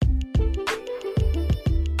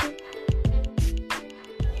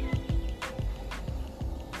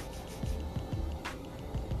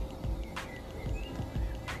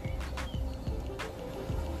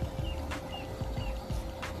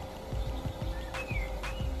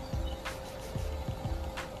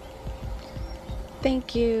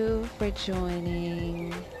Thank you for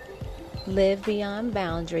joining Live Beyond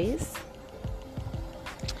Boundaries.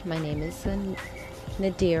 My name is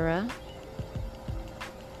Nadira,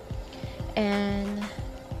 and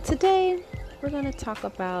today we're going to talk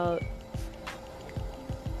about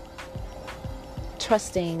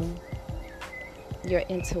trusting your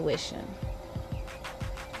intuition.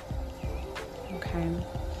 Okay,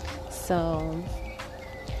 so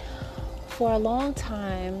for a long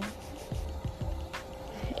time,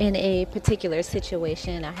 in a particular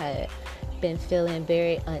situation, I had been feeling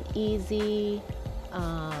very uneasy,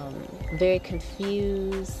 very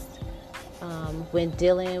confused when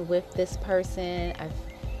dealing with this person.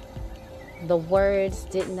 The words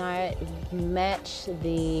did not match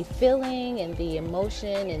the feeling and the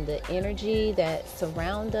emotion and the energy that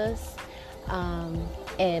surround us.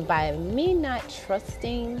 And by me not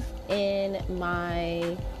trusting in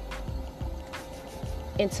my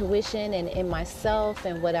intuition and in myself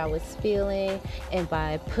and what I was feeling, and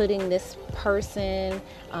by putting this person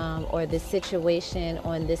or this situation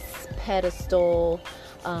on this pedestal,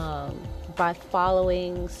 by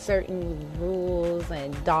following certain rules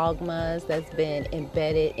and dogmas that's been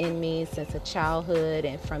embedded in me since a childhood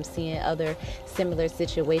and from seeing other similar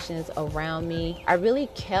situations around me, I really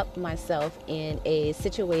kept myself in a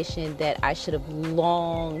situation that I should have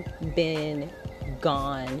long been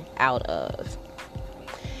gone out of.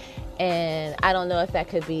 And I don't know if that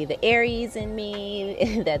could be the Aries in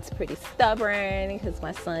me that's pretty stubborn, because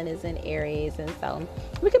my sun is in Aries, and so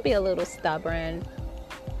we could be a little stubborn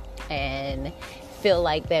and feel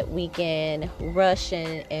like that we can rush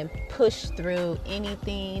and push through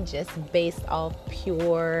anything just based off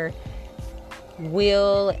pure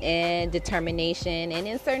will and determination. And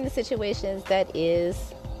in certain situations, that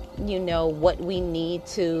is, what we need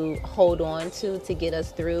to hold on to get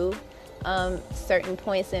us through certain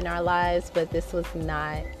points in our lives, but this was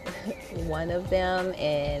not one of them.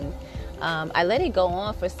 And I let it go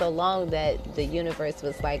on for so long that the universe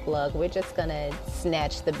was like, look, we're just gonna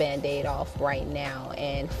snatch the band-aid off right now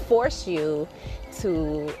and force you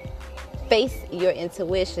to face your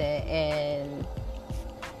intuition and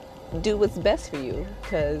do what's best for you,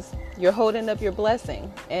 because you're holding up your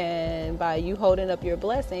blessing. And by you holding up your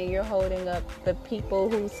blessing, you're holding up the people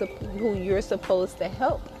who you're supposed to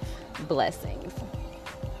help blessings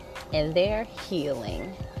and their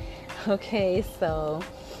healing. Okay, so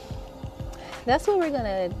that's what we're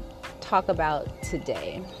gonna talk about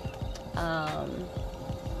today.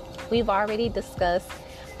 We've already discussed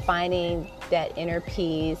finding that inner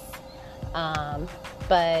peace,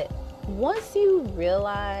 but once you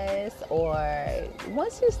realize, or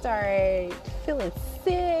once you start feeling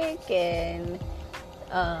sick and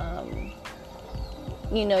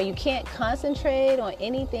you can't concentrate on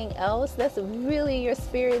anything else, that's really your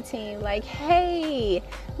spirit team like, hey,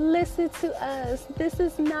 listen to us. This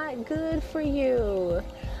is not good for you.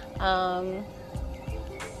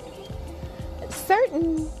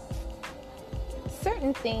 Certain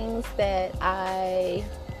things that I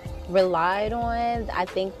relied on, I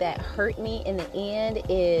think that hurt me in the end,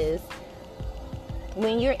 is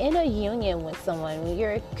when you're in a union with someone, when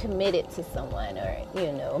you're committed to someone,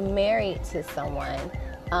 or married to someone,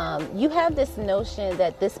 you have this notion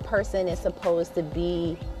that this person is supposed to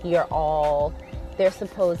be your all. They're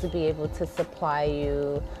supposed to be able to supply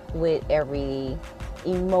you with every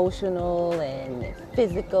emotional and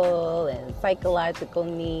physical and psychological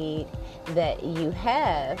need that you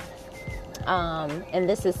have. And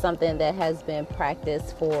this is something that has been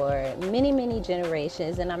practiced for many, many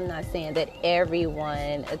generations. And I'm not saying that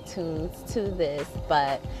everyone attunes to this,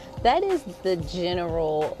 but that is the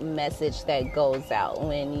general message that goes out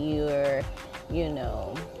when you're,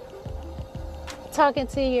 talking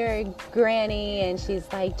to your granny and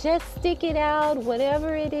she's like, just stick it out,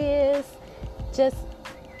 whatever it is, just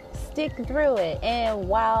stick through it. And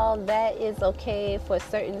while that is okay for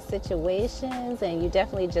certain situations, and you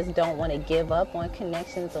definitely just don't want to give up on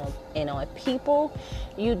connections on people,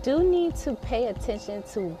 you do need to pay attention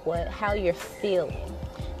to how you're feeling,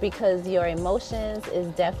 because your emotions is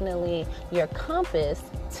definitely your compass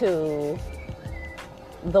to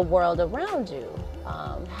the world around you,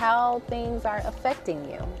 how things are affecting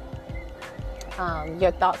you,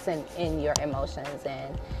 your thoughts and your emotions.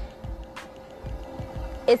 And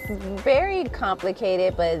it's very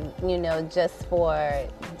complicated, but just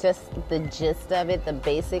the gist of it, the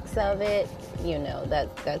basics of it,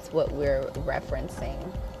 that's what we're referencing.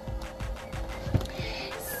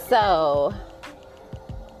 So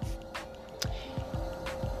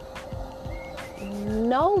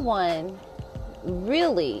no one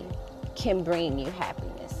really can bring you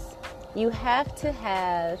happiness. You have to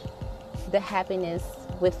have the happiness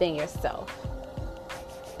within yourself.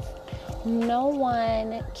 No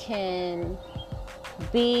one can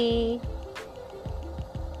be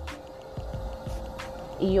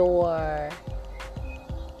your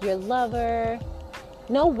lover.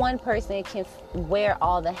 No one person can wear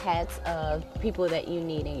all the hats of people that you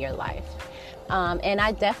need in your life. And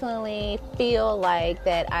I definitely feel like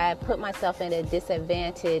that I put myself at a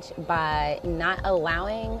disadvantage by not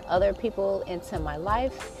allowing other people into my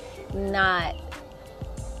life. Not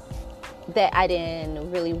that I didn't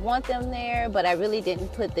really want them there, but I really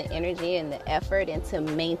didn't put the energy and the effort into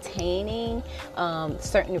maintaining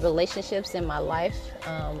certain relationships in my life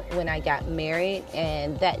when I got married.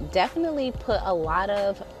 And that definitely put a lot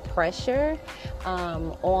of pressure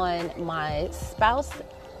on my spouse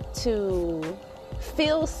to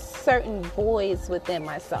fill certain voids within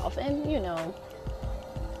myself. And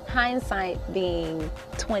hindsight being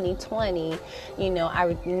 2020,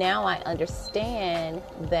 I understand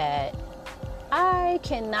that I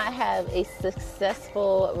cannot have a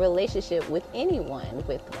successful relationship with anyone,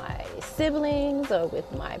 with my siblings or with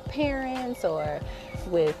my parents or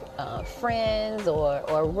with friends or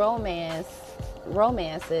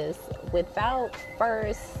romances without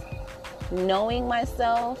first knowing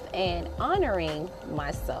myself and honoring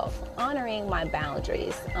myself, honoring my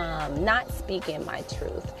boundaries, not speaking my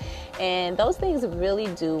truth. And those things really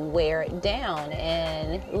do wear it down.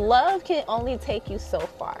 And love can only take you so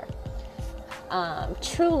far.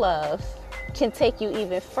 True love can take you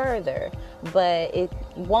even further, but it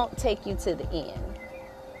won't take you to the end.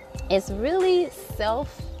 It's really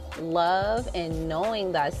self-love and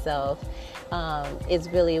knowing thyself is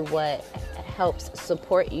really what helps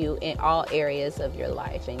support you in all areas of your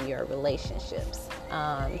life and your relationships.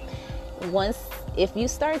 If you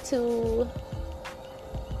start to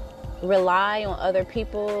rely on other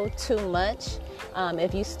people too much,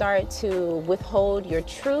 if you start to withhold your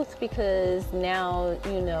truth because now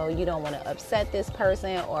you don't want to upset this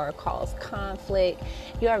person or cause conflict,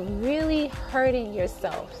 you are really hurting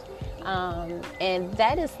yourself. And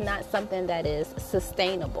that is not something that is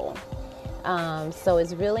sustainable. So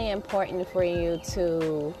it's really important for you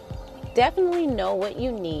to definitely know what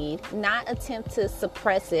you need, not attempt to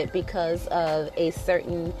suppress it because of a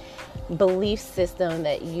certain belief system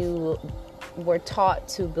that you were taught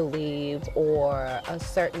to believe, or a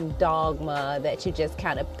certain dogma that you just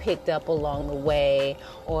kind of picked up along the way,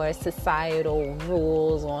 or societal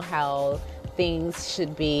rules on how things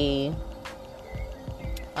should be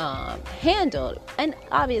handled. And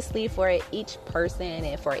obviously for each person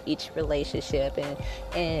and for each relationship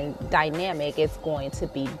and dynamic, it's going to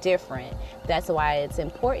be different. That's why it's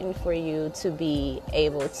important for you to be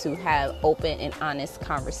able to have open and honest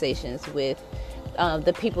conversations with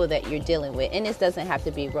the people that you're dealing with. And this doesn't have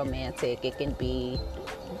to be romantic. It can be,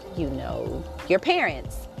 your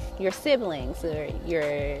parents, your siblings, or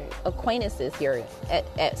your acquaintances, you're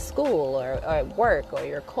at school or at work, or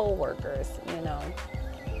your co-workers,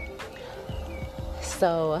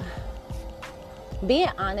 So being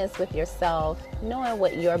honest with yourself, knowing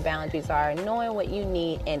what your boundaries are, knowing what you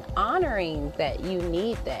need, and honoring that you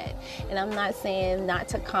need that. And I'm not saying not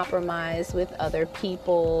to compromise with other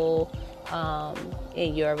people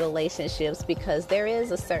in your relationships, because there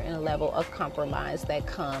is a certain level of compromise that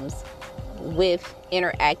comes with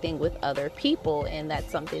interacting with other people, and that's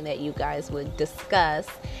something that you guys would discuss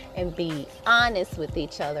and be honest with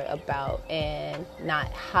each other about, and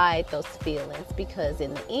not hide those feelings, because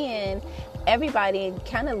in the end, everybody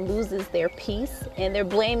kind of loses their peace and they're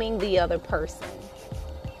blaming the other person,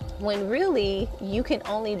 when really you can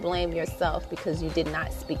only blame yourself because you did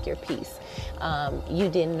not speak your piece. You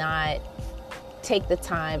did not take the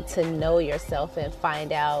time to know yourself and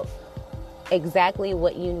find out exactly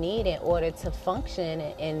what you need in order to function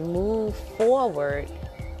and move forward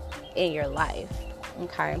in your life.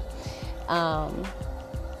 Okay.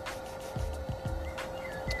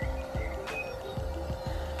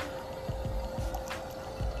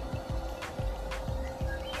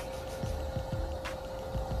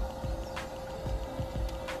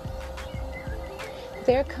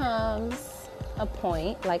 There comes a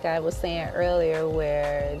point, like I was saying earlier,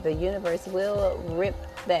 where the universe will rip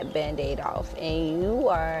that Band-Aid off, and you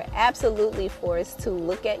are absolutely forced to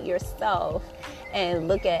look at yourself and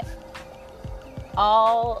look at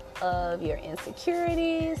all of your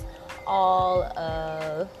insecurities, all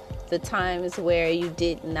of the times where you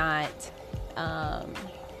did not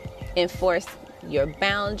enforce your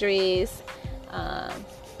boundaries,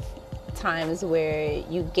 times where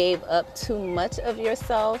you gave up too much of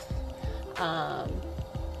yourself,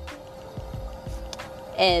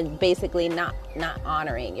 and basically not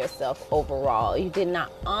honoring yourself overall. You did not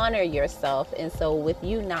honor yourself. And so with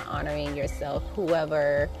you not honoring yourself,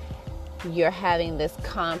 whoever you're having this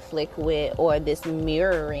conflict with or this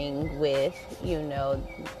mirroring with,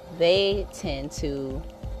 they tend to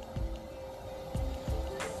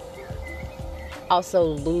also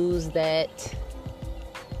lose that,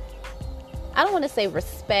 I don't want to say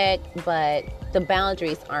respect, but the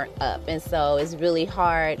boundaries aren't up. And so it's really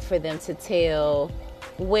hard for them to tell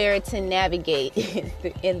where to navigate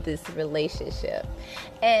in this relationship.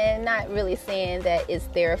 And not really saying that it's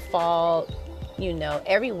their fault.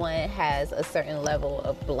 Everyone has a certain level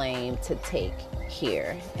of blame to take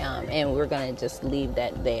here. And we're going to just leave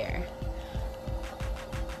that there.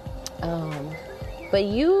 But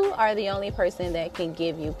you are the only person that can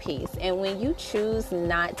give you peace. And when you choose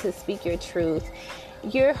not to speak your truth,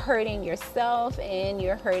 you're hurting yourself and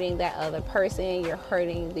you're hurting that other person. You're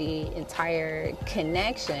hurting the entire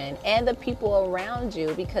connection and the people around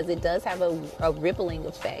you, because it does have a rippling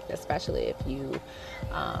effect, especially if you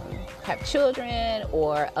have children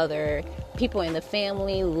or other people in the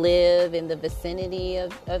family live in the vicinity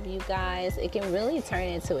of you guys. It can really turn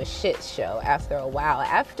into a shit show after a while.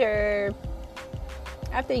 After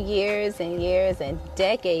years and years and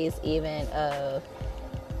decades even of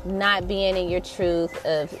not being in your truth,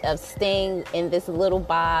 of staying in this little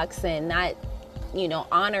box and not,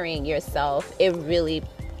 honoring yourself, it really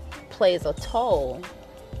plays a toll.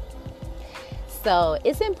 So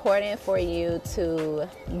it's important for you to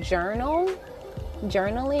journal.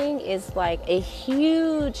 Journaling is like a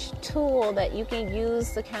huge tool that you can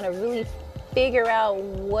use to kind of really figure out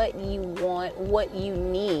what you want, what you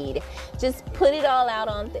need. Just put it all out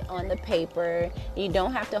on the paper. You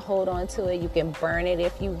don't have to hold on to it. You can burn it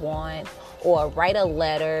if you want, or write a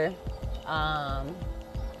letter.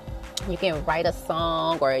 You can write a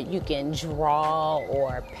song, or you can draw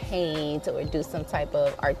or paint or do some type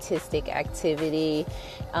of artistic activity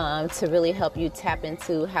to really help you tap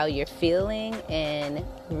into how you're feeling and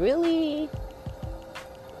really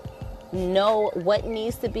know what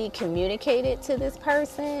needs to be communicated to this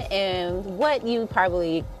person and what you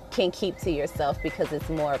probably can keep to yourself, because it's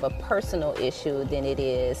more of a personal issue than it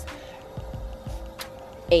is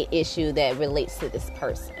a issue that relates to this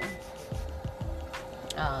person,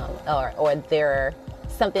 or they're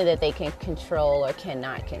something that they can control or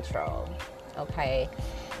cannot control. Okay,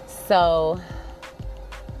 so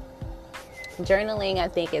journaling, I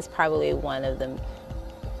think, is probably one of the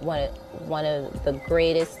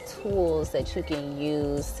greatest tools that you can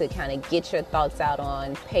use to kind of get your thoughts out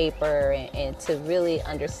on paper and to really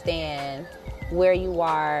understand where you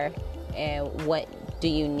are and what do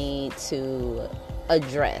you need to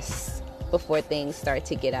address before things start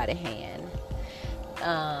to get out of hand.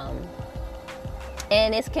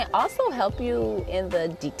 And it can also help you in the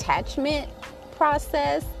detachment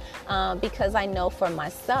process, because I know for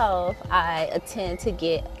myself, I tend to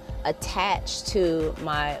get attached to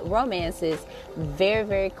my romances very,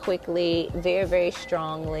 very quickly, very, very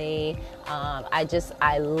strongly.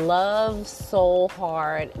 I love so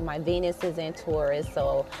hard. My Venus is in Taurus,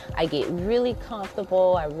 so I get really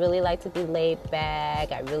comfortable. I really like to be laid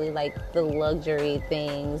back. I really like the luxury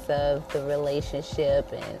things of the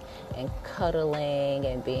relationship and cuddling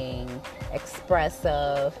and being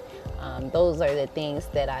expressive. Those are the things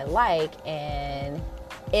that I like. And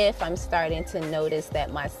if I'm starting to notice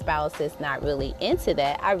that my spouse is not really into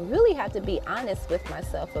that, I really have to be honest with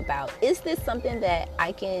myself about, is this something that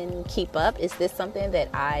I can keep up? Is this something that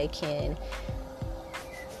I can,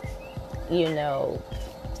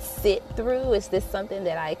 sit through? Is this something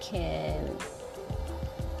that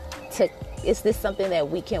is this something that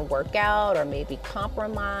we can work out or maybe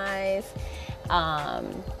compromise?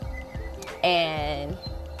 And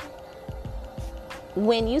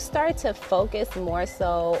when you start to focus more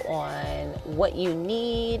so on what you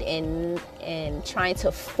need and trying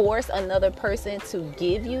to force another person to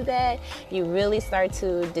give you that, you really start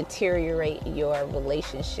to deteriorate your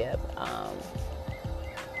relationship.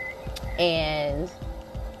 And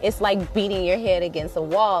it's like beating your head against a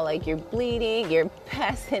wall, like you're bleeding, you're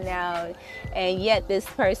passing out, and yet this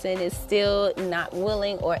person is still not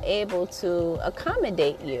willing or able to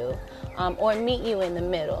accommodate you or meet you in the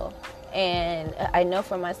middle. And I know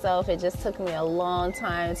for myself, it just took me a long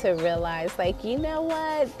time to realize, like, you know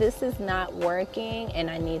what, this is not working and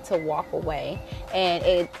I need to walk away.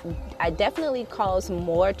 And I definitely caused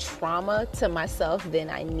more trauma to myself than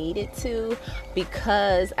I needed to,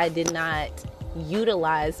 because I did not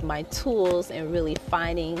utilize my tools and really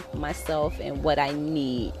finding myself and what I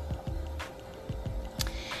need.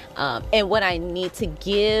 And what I need to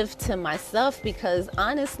give to myself, because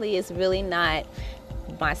honestly, it's really not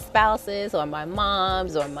my spouse's or my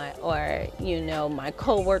mom's or my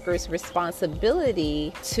coworkers'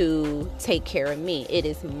 responsibility to take care of me. It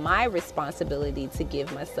is my responsibility to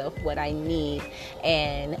give myself what I need.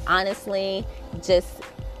 And honestly, just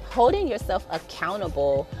holding yourself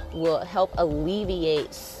accountable will help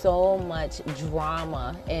alleviate so much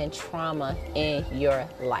drama and trauma in your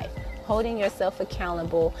life. Holding yourself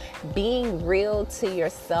accountable, being real to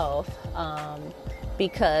yourself,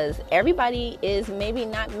 because everybody is maybe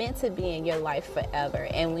not meant to be in your life forever.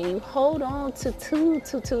 And when you hold on to too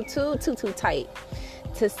tight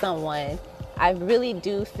to someone, I really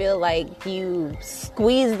do feel like you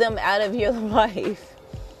squeeze them out of your life.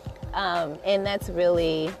 And it's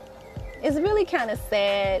really kind of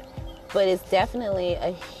sad, but it's definitely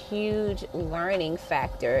a huge learning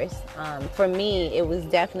factor. For me, it was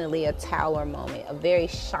definitely a tower moment, a very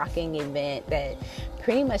shocking event that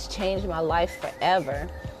pretty much changed my life forever.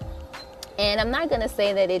 And I'm not going to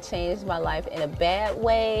say that it changed my life in a bad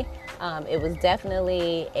way. It was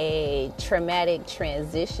definitely a traumatic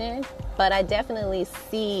transition, but I definitely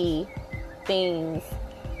see things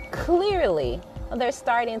clearly. They're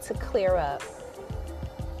starting to clear up.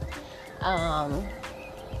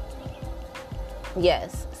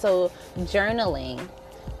 Yes, so journaling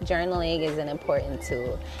is an important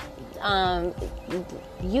tool.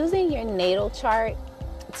 Using your natal chart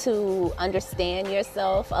to understand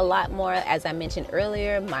yourself a lot more. As I mentioned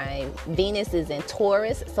earlier, my Venus is in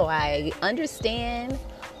Taurus, so I understand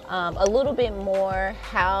a little bit more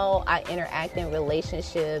how I interact in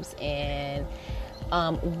relationships and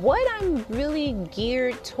what I'm really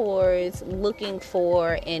geared towards looking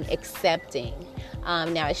for and accepting.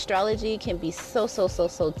 Now, astrology can be so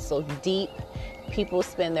deep. People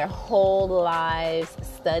spend their whole lives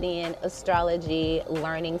studying astrology,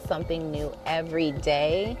 learning something new every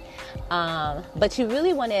day. But you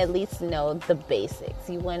really want to at least know the basics.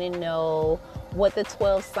 You want to know what the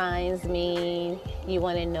 12 signs mean. You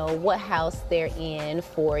want to know what house they're in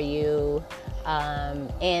for you.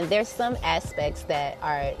 And there's some aspects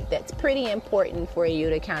that's pretty important for you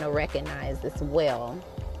to kind of recognize as well.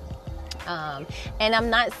 And I'm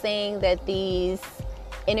not saying that these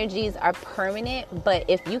energies are permanent, but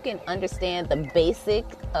if you can understand the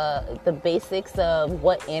basics of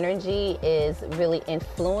what energy is really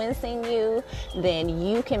influencing you, then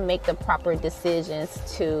you can make the proper decisions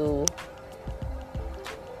to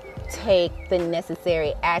take the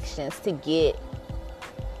necessary actions to get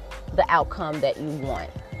the outcome that you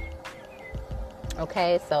want.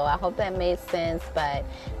 Okay, so I hope that made sense, but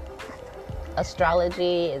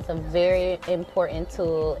astrology is a very important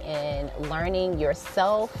tool in learning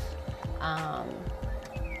yourself,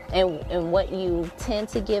 and what you tend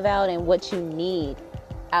to give out and what you need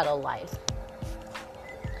out of life.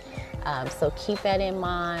 So keep that in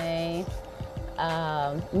mind.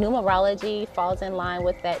 Numerology falls in line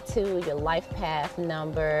with that too. Your life path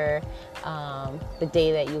number, the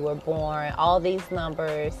day that you were born, all these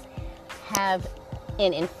numbers have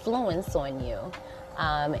an influence on you.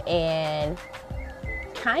 And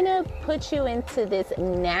kind of put you into this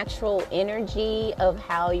natural energy of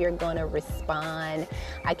how you're going to respond.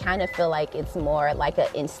 I kind of feel like it's more like an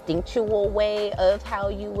instinctual way of how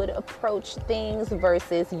you would approach things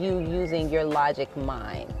versus you using your logic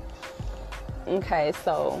mind. Okay,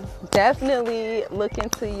 so definitely look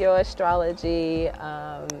into your astrology.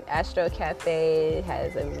 Astro Cafe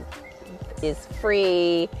is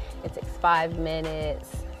free. It takes 5 minutes.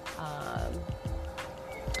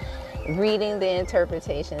 Reading the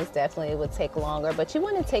interpretations definitely would take longer, but you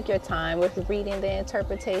want to take your time with reading the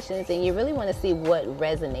interpretations, and you really want to see what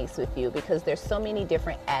resonates with you, because there's so many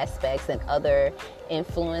different aspects and other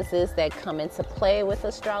influences that come into play with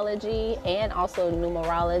astrology and also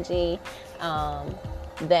numerology,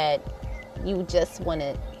 that you just want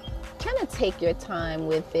to kind of take your time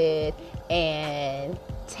with it and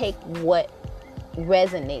take what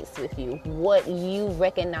resonates with you, what you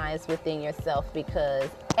recognize within yourself, because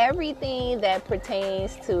everything that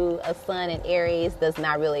pertains to a sun in Aries does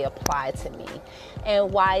not really apply to me.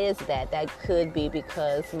 And why is that? That could be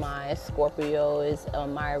because my Scorpio is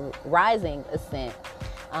my rising ascent,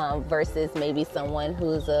 versus maybe someone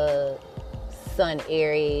who's a Sun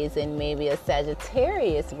Aries and maybe a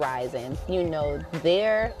Sagittarius rising. You know,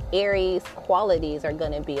 their Aries qualities are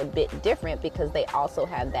going to be a bit different because they also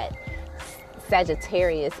have that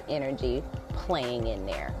Sagittarius energy playing in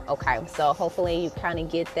there. Okay, so hopefully you kind of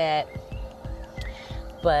get that.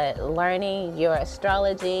 But learning your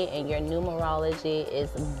astrology and your numerology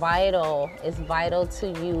is vital. It's vital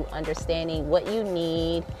to you understanding what you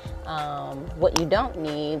need, what you don't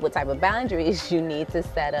need, what type of boundaries you need to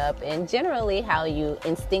set up, and generally how you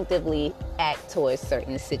instinctively act towards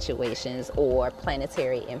certain situations or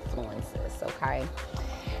planetary influences, okay?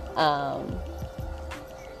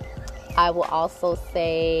 I will also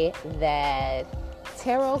say that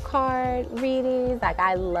tarot card readings, like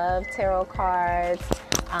I love tarot cards.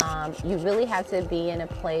 You really have to be in a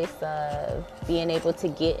place of being able to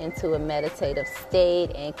get into a meditative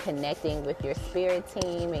state and connecting with your spirit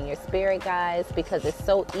team and your spirit guides, because it's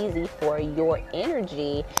so easy for your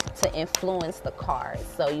energy to influence the cards.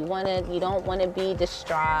 So you don't want to be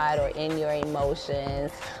distraught or in your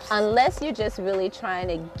emotions unless you're just really trying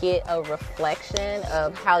to get a reflection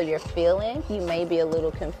of how you're feeling. You may be a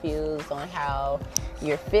little confused on how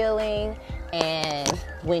you're feeling, and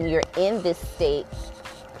when you're in this state,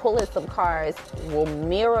 pulling some cards will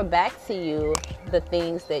mirror back to you the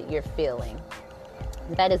things that you're feeling.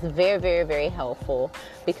 That is very, very, very helpful,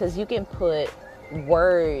 because you can put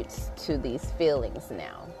words to these feelings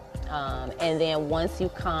now. And then once you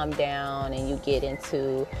calm down and you get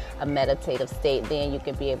into a meditative state, then you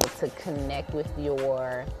can be able to connect with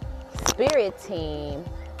your spirit team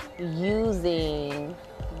using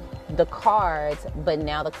the cards, but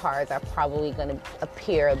now the cards are probably going to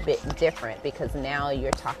appear a bit different because now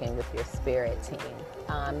you're talking with your spirit team.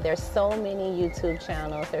 There's so many YouTube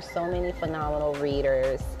channels. There's so many phenomenal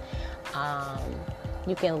readers.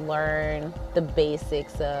 You can learn the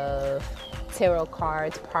basics of tarot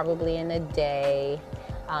cards probably in a day.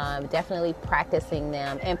 Definitely practicing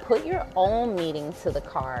them, and put your own meaning to the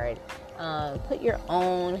card. Put your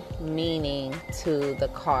own meaning to the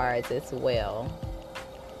cards as well.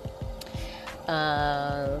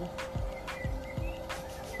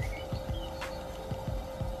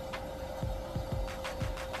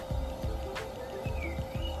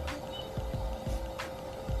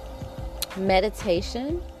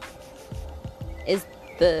 Meditation is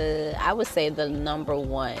I would say the number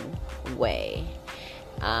one way.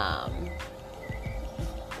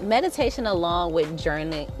 Meditation along with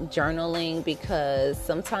journaling, because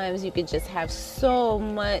sometimes you could just have so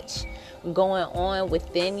much going on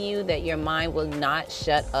within you that your mind will not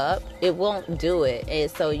shut up. It won't do it.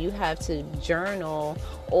 And so you have to journal,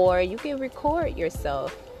 or you can record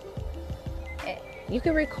yourself. You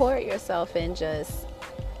can record yourself and just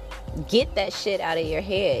get that shit out of your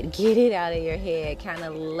head. Get it out of your head. Kind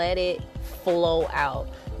of let it flow out.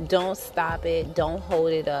 Don't stop it. Don't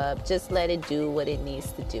hold it up. Just let it do what it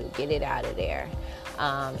needs to do. Get it out of there.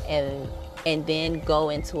 And then go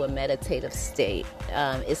into a meditative state.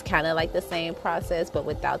 It's kind of like the same process, but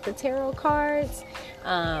without the tarot cards.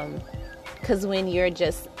 Because when you're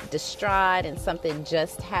just distraught and something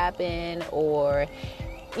just happened, or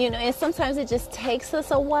and sometimes it just takes us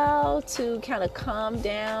a while to kind of calm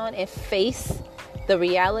down and face the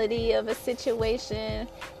reality of a situation.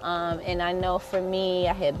 And I know for me,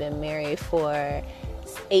 I had been married for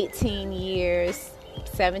 18 years,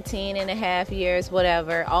 17 and a half years,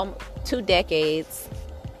 whatever, 2 decades.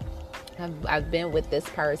 I've been with this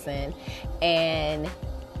person, and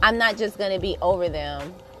I'm not just going to be over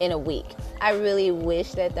them in a week. I really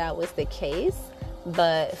wish that was the case,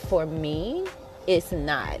 but for me, it's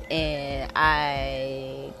not. And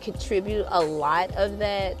I contribute a lot of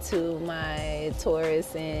that to my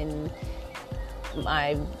Taurus and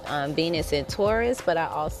my Venus in Taurus, but I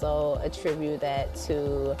also attribute that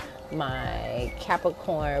to my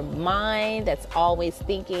Capricorn mind that's always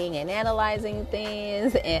thinking and analyzing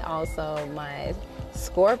things, and also my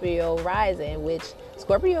Scorpio rising, which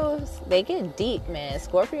Scorpios, they get deep, man.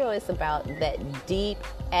 Scorpio is about that deep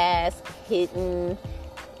ass hidden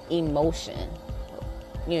emotion,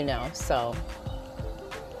 so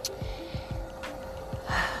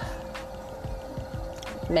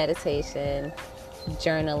meditation,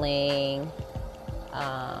 journaling,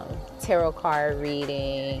 tarot card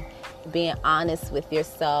reading, being honest with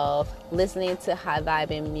yourself, listening to high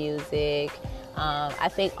vibing music. I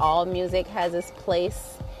think all music has its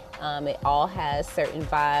place. It all has certain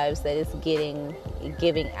vibes that it's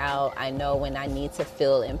giving out. I know when I need to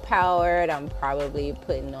feel empowered, I'm probably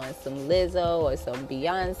putting on some Lizzo or some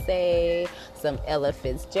Beyonce, some Ella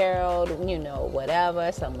Fitzgerald,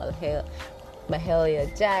 whatever, some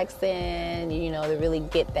Mahalia Jackson, to really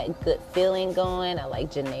get that good feeling going. I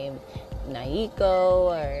like Janae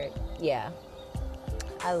Naiko,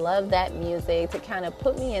 I love that music to kind of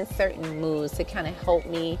put me in certain moods, to kind of help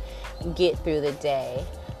me get through the day.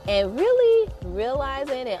 And really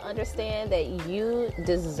realizing and understand that you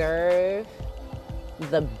deserve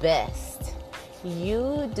the best.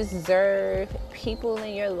 You deserve people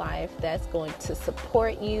in your life that's going to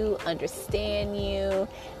support you, understand you,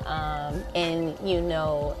 and,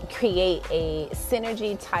 create a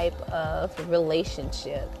synergy type of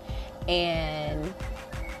relationship. And,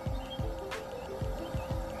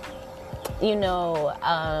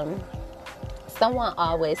 someone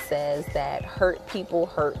always says that hurt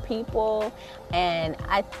people, and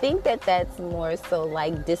I think that that's more so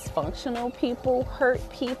like dysfunctional people hurt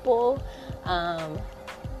people, and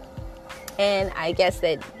I guess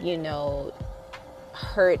that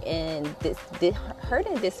hurt and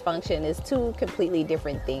dysfunction is two completely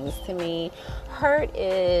different things to me. Hurt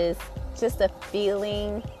is just a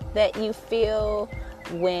feeling that you feel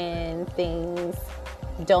when things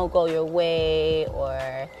don't go your way,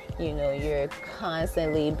 or you're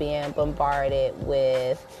constantly being bombarded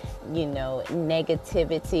with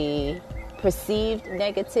negativity, perceived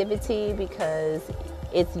negativity, because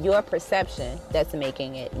it's your perception that's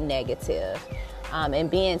making it negative,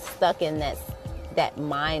 and being stuck in that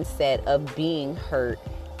mindset of being hurt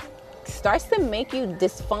starts to make you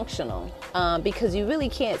dysfunctional, because you really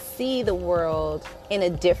can't see the world in a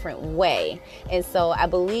different way. And so I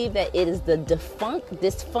believe that it is the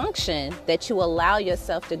dysfunction that you allow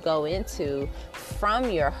yourself to go into from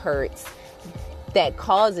your hurts that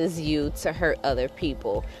causes you to hurt other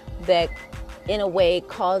people, that in a way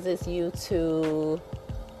causes you to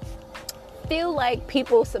feel like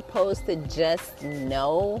people are supposed to just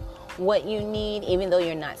know what you need, even though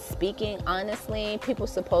you're not speaking honestly. People are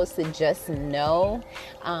supposed to just know,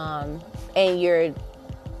 and you're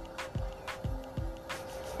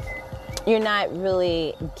not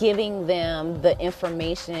really giving them the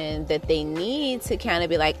information that they need to kind of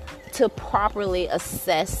be like, to properly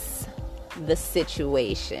assess the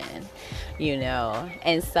situation,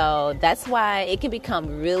 and so that's why it can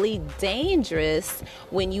become really dangerous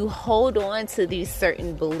when you hold on to these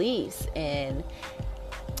certain beliefs and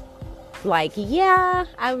like, yeah,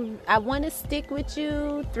 I want to stick with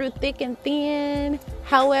you through thick and thin.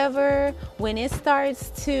 However, when it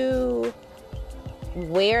starts to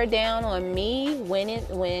wear down on me, when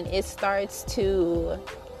it starts to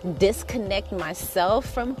disconnect myself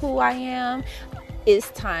from who I am,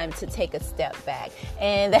 it's time to take a step back.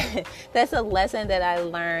 And that's a lesson that I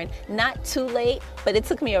learned not too late, but it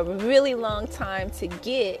took me a really long time to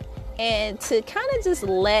get, and to kind of just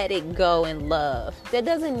let it go in love. There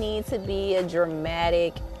doesn't need to be a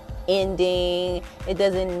dramatic ending. It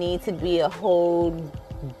doesn't need to be a whole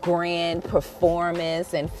grand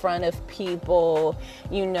performance in front of people.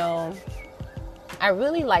 I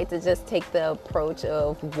really like to just take the approach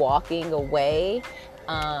of walking away,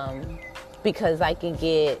 because I can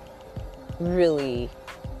get really,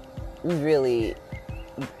 really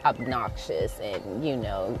obnoxious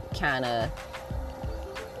and, kind of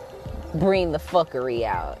bring the fuckery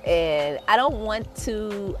out. And I don't want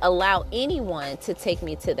to allow anyone to take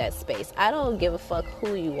me to that space. I don't give a fuck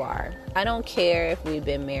who you are. I don't care if we've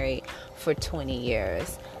been married for 20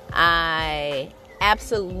 years. I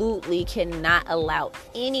absolutely cannot allow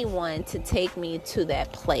anyone to take me to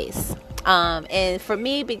that place. And for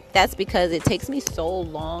me, that's because it takes me so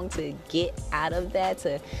long to get out of that,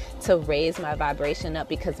 to raise my vibration up,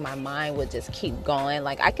 because my mind would just keep going.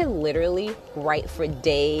 Like, I could literally write for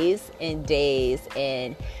days and days,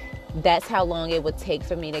 and that's how long it would take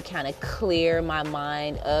for me to kind of clear my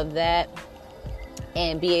mind of that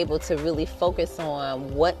and be able to really focus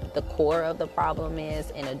on what the core of the problem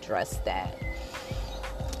is and address that.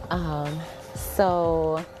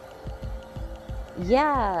 So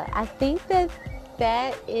yeah, I think that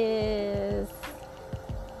is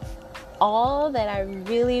all that I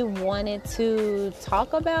really wanted to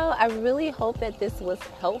talk about. I really hope that this was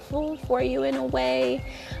helpful for you in a way.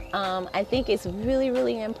 I think it's really,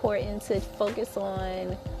 really important to focus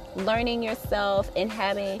on learning yourself and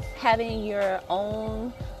having your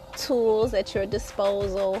own tools at your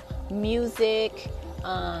disposal, music,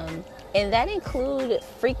 and that includes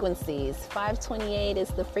frequencies. 528 is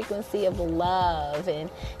the frequency of love, and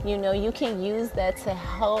you can use that to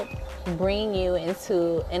help bring you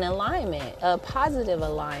into an alignment, a positive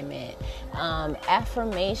alignment.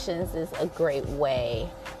 Affirmations is a great way.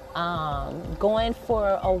 Going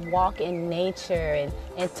for a walk in nature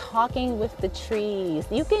and talking with the trees.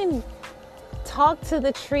 You can talk to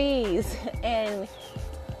the trees, and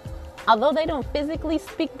although they don't physically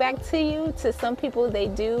speak back to you, to some people they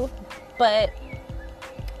do, but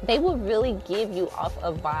they will really give you off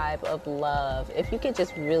a vibe of love. If you could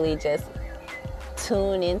just really just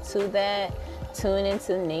tune into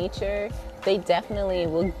nature, they definitely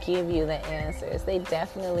will give you the answers. They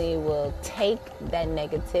definitely will take that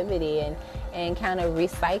negativity and kind of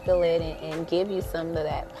recycle it and give you some of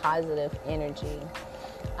that positive energy.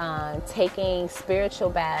 Taking spiritual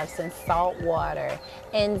baths and salt water,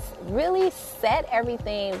 and really set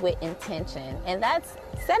everything with intention. And that's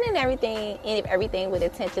setting everything with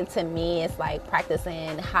intention. To me, it's like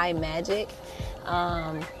practicing high magic,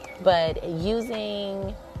 but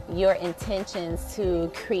using your intentions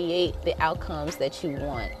to create the outcomes that you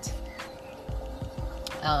want.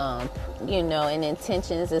 And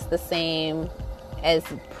intentions is the same as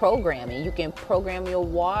programming. You can program your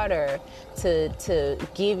water to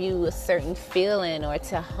give you a certain feeling or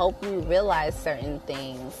to help you realize certain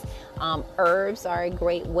things. Herbs are a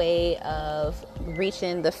great way of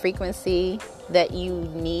reaching the frequency that you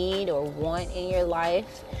need or want in your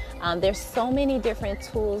life. There's so many different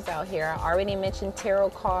tools out here. I already mentioned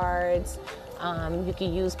tarot cards. You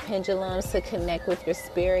can use pendulums to connect with your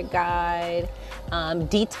spirit guide.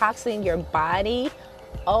 Detoxing your body.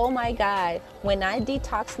 Oh my God, when I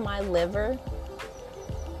detoxed my liver,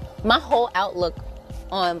 my whole outlook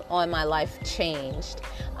on my life changed.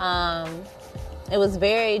 It was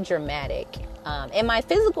very dramatic. And my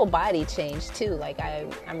physical body changed too. Like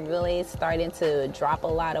I'm really starting to drop a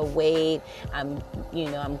lot of weight. I'm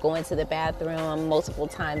going to the bathroom multiple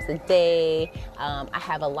times a day. I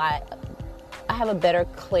have a better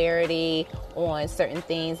clarity on certain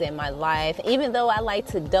things in my life, even though I like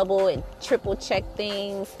to double and triple check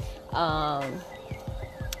things,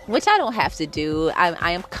 which I don't have to do.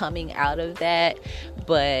 I am coming out of that,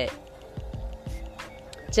 but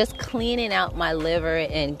just cleaning out my liver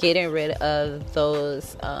and getting rid of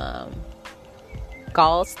those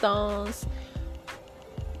gallstones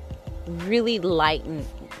really lightened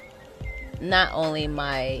not only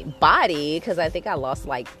my body, because I think I lost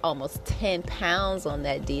like almost 10 pounds on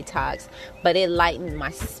that detox, but it lightened my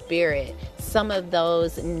spirit. Some of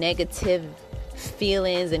those negative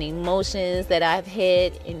feelings and emotions that I've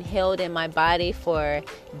had and held in my body for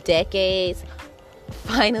decades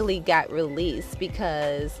finally got released,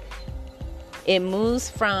 because it moves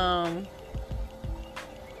from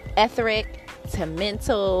etheric to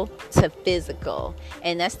mental to physical.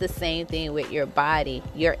 And that's the same thing with your body.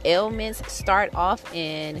 Your ailments start off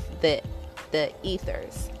in the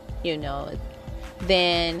ethers,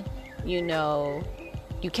 then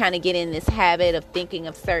you kind of get in this habit of thinking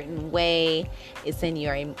a certain way. It's in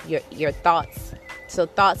your thoughts. So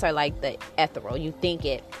thoughts are like the ethereal. You think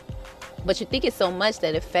it, but you think it so much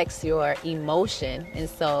that it affects your emotion. And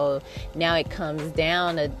so now it comes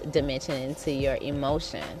down a dimension into your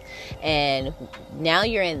emotion. And now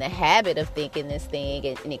you're in the habit of thinking this thing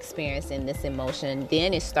and experiencing this emotion.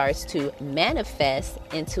 Then it starts to manifest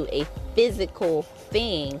into a physical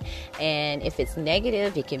thing. And if it's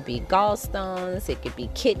negative, it can be gallstones, it could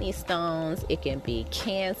be kidney stones, it can be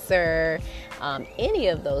cancer, any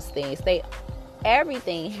of those things.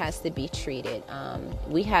 Everything has to be treated.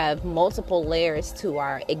 We have multiple layers to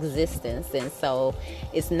our existence, and so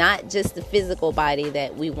it's not just the physical body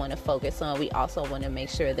that we want to focus on. We also want to make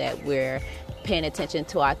sure that we're paying attention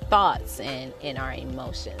to our thoughts and our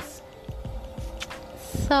emotions.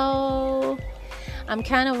 So I'm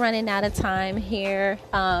kind of running out of time here.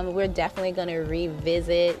 We're definitely going to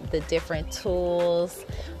revisit the different tools.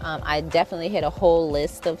 I definitely had a whole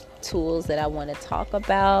list of tools that I want to talk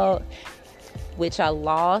about, which I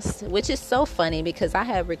lost, which is so funny because I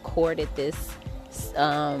have recorded this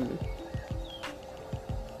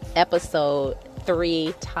episode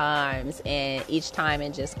 3 times, and each time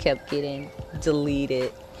it just kept getting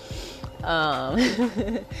deleted.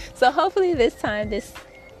 So hopefully this time this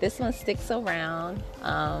one sticks around,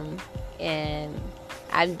 and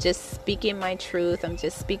I'm just speaking my truth. I'm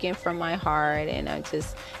just speaking from my heart, and I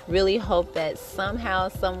just really hope that somehow,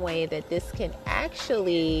 some way, that this can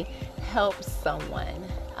actually help someone.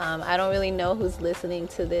 I don't really know who's listening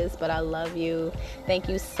to this, but I love you. Thank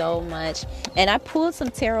you so much. And I pulled some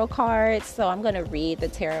tarot cards, so I'm going to read the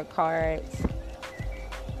tarot cards.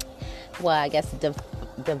 Well, I guess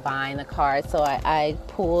divine the cards. So I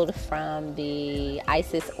pulled from the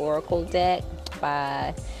Isis Oracle deck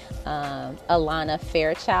by Alana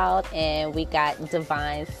Fairchild, and we got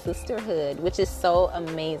Divine Sisterhood, which is so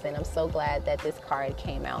amazing. I'm so glad that this card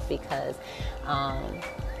came out, because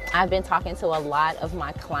I've been talking to a lot of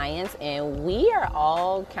my clients, and we are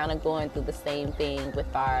all kind of going through the same thing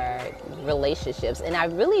with our relationships. And I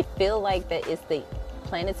really feel like that it's the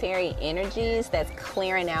planetary energies that's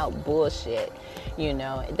clearing out bullshit.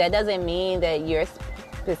 That doesn't mean that your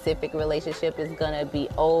specific relationship is gonna be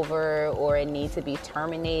over or it needs to be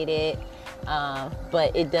terminated,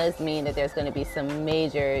 but it does mean that there's gonna be some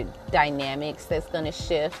major dynamics that's gonna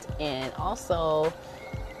shift. And also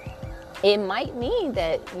it might mean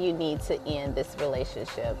that you need to end this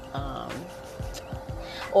relationship,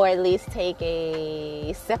 or at least take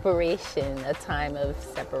a time of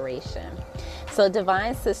separation. So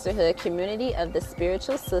Divine Sisterhood, community of the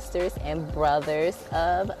spiritual sisters and brothers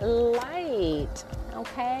of light.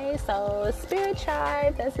 Okay, so Spirit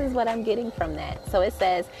Tribe, this is what I'm getting from that. So it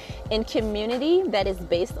says, in community that is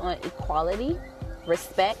based on equality,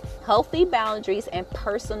 respect, healthy boundaries, and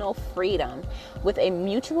personal freedom, with a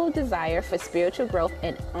mutual desire for spiritual growth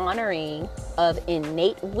and honoring of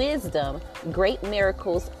innate wisdom, great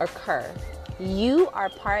miracles occur. You are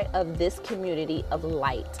part of this community of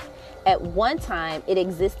light. At one time, it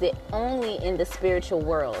existed only in the spiritual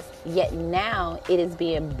worlds, yet now it is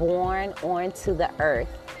being born onto the earth.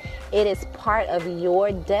 It is part of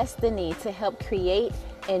your destiny to help create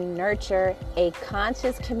and nurture a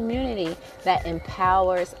conscious community that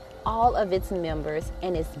empowers all of its members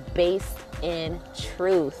and is based in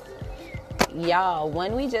truth. Y'all,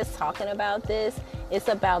 when we just talking about this, it's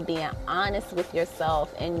about being honest with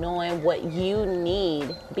yourself and knowing what you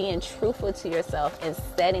need, being truthful to yourself and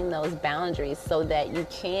setting those boundaries so that you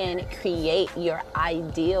can create your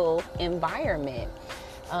ideal environment.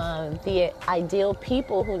 The ideal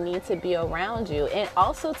people who need to be around you, and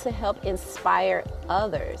also to help inspire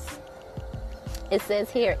others. It says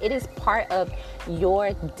here, it is part of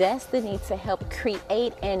your destiny to help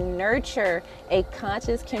create and nurture a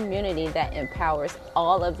conscious community that empowers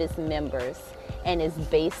all of its members and is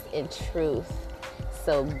based in truth.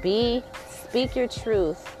 So speak your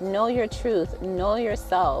truth, know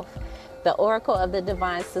yourself. The Oracle of the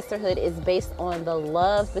Divine Sisterhood is based on the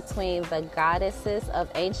love between the goddesses of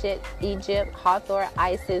ancient Egypt, Hathor,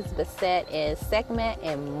 Isis, Bastet, and Sekhmet,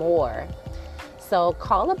 and more. So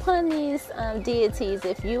call upon these deities.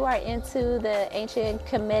 If you are into the ancient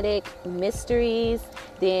Kemetic mysteries,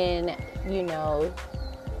 then,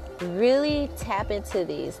 really tap into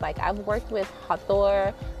these. Like, I've worked with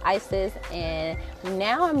Hathor, Isis, and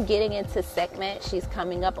now I'm getting into Sekhmet. She's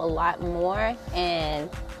coming up a lot more, and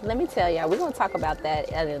let me tell y'all, we're going to talk about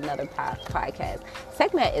that at another podcast.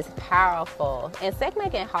 Sekhmet is powerful, and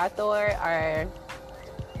Sekhmet and Hathor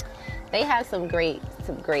they have some great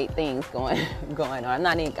things going on. I'm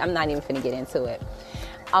not even finna get into it.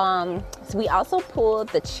 So we also pulled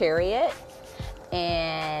the Chariot.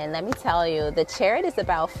 And let me tell you, the Chariot is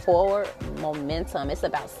about forward momentum. It's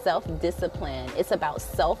about self-discipline. It's about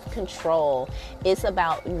self-control. It's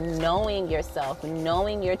about knowing yourself,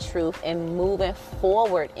 knowing your truth, and moving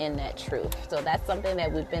forward in that truth. So that's something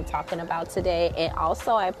that we've been talking about today. And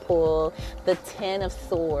also I pulled the Ten of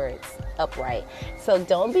Swords upright. So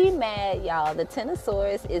don't be mad, y'all. The Ten of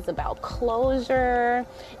Swords is about closure.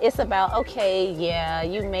 It's about, okay, yeah,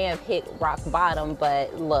 you may have hit rock bottom,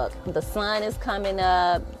 but look, the sun is coming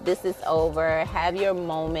up. This is over. Have your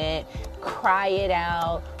moment. Cry it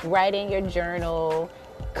out. Write in your journal.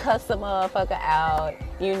 Cuss a motherfucker out.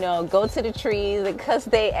 Go to the trees and cuss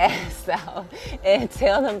their ass out and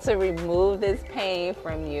tell them to remove this pain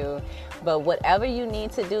from you. But whatever you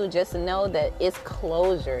need to do, just know that it's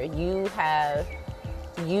closure. You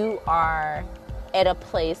are at a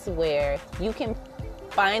place where you can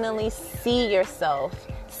finally see yourself,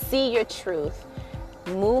 see your truth,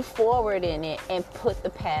 move forward in it, and put the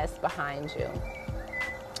past behind you.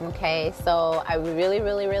 Okay, so I really,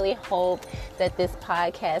 really, really hope that this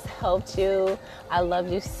podcast helped you. I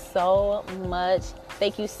love you so much.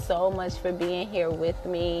 Thank you so much for being here with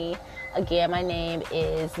me. Again, my name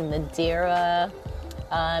is Nadira.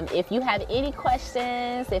 If you have any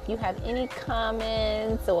questions, if you have any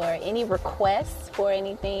comments or any requests for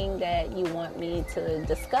anything that you want me to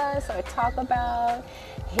discuss or talk about,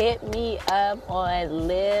 hit me up on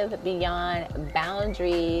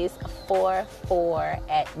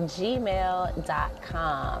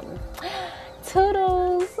livebeyondboundaries44@gmail.com.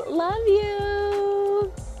 Toodles, love you.